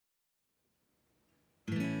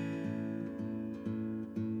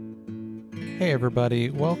Hey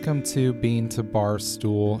everybody, welcome to Bean to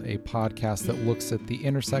Barstool, a podcast that looks at the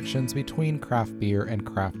intersections between craft beer and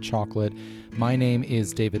craft chocolate. My name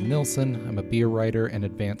is David Nilsson. I'm a beer writer and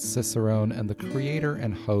advanced cicerone and the creator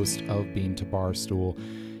and host of Bean to Barstool.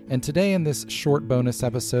 And today in this short bonus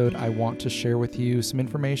episode, I want to share with you some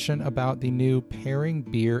information about the new Pairing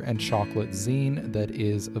Beer and Chocolate zine that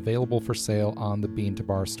is available for sale on the Bean to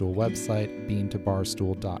Barstool website,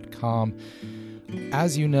 beantobarstool.com.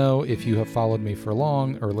 As you know, if you have followed me for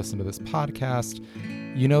long or listened to this podcast,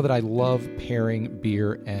 you know that I love pairing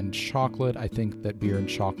beer and chocolate. I think that beer and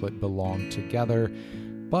chocolate belong together.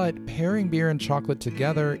 But pairing beer and chocolate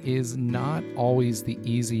together is not always the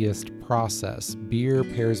easiest process. Beer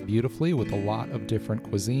pairs beautifully with a lot of different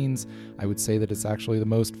cuisines. I would say that it's actually the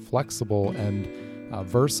most flexible and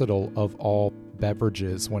versatile of all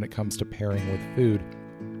beverages when it comes to pairing with food.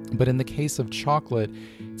 But in the case of chocolate,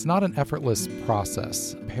 it's not an effortless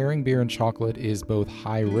process. Pairing beer and chocolate is both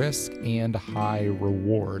high risk and high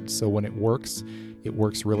reward. So when it works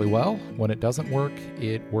really well. When it doesn't work,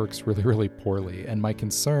 it works really, really poorly. And my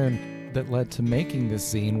concern that led to making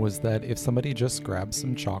this zine was that if somebody just grabs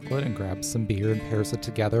some chocolate and grabs some beer and pairs it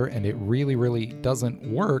together and it really, really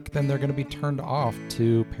doesn't work, then they're going to be turned off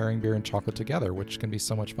to pairing beer and chocolate together, which can be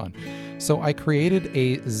so much fun. So I created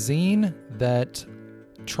a zine that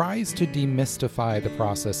tries to demystify the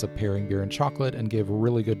process of pairing beer and chocolate and give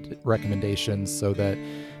really good recommendations so that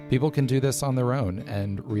people can do this on their own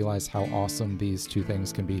and realize how awesome these two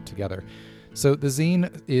things can be together. So the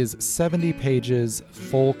zine is 70 pages,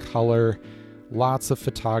 full color, lots of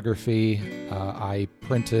photography. I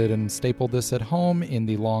printed and stapled this at home in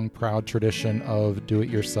the long, proud tradition of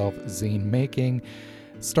do-it-yourself zine making.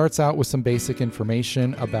 Starts out with some basic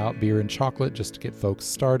information about beer and chocolate just to get folks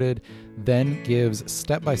started, then gives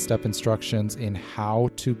step-by-step instructions in how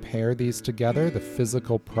to pair these together, the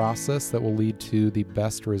physical process that will lead to the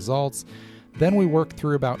best results. Then we work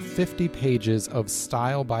through about 50 pages of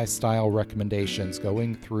style-by-style recommendations,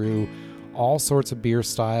 going through all sorts of beer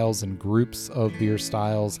styles and groups of beer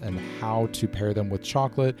styles and how to pair them with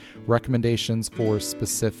chocolate, recommendations for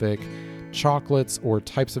specific chocolates or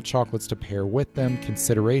types of chocolates to pair with them,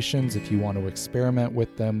 considerations if you want to experiment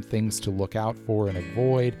with them, things to look out for and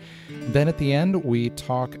avoid. Then at the end, we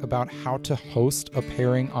talk about how to host a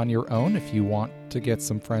pairing on your own if you want to get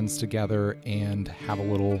some friends together and have a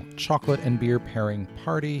little chocolate and beer pairing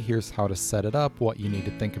party. Here's how to set it up, what you need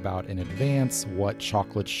to think about in advance, what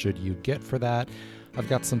chocolates should you get for that. I've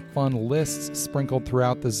got some fun lists sprinkled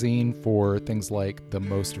throughout the zine for things like the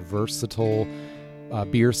most versatile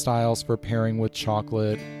beer styles for pairing with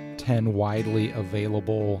chocolate, 10 widely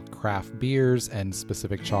available craft beers and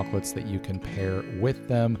specific chocolates that you can pair with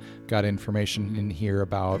them. Got information in here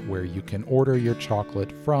about where you can order your chocolate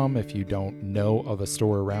from if you don't know of a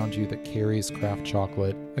store around you that carries craft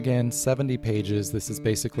chocolate. Again, 70 pages. This is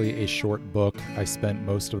basically a short book. I spent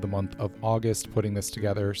most of the month of August putting this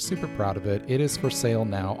together. Super proud of it. It is for sale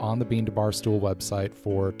now on the Bean to Barstool website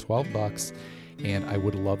for $12. And I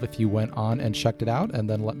would love if you went on and checked it out and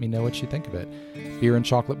then let me know what you think of it. Beer and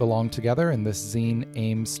chocolate belong together, and this zine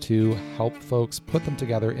aims to help folks put them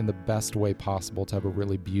together in the best way possible to have a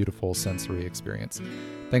really beautiful sensory experience.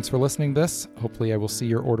 Thanks for listening to this. Hopefully I will see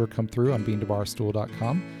your order come through on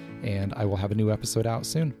beantobarstool.com, and I will have a new episode out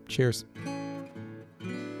soon. Cheers.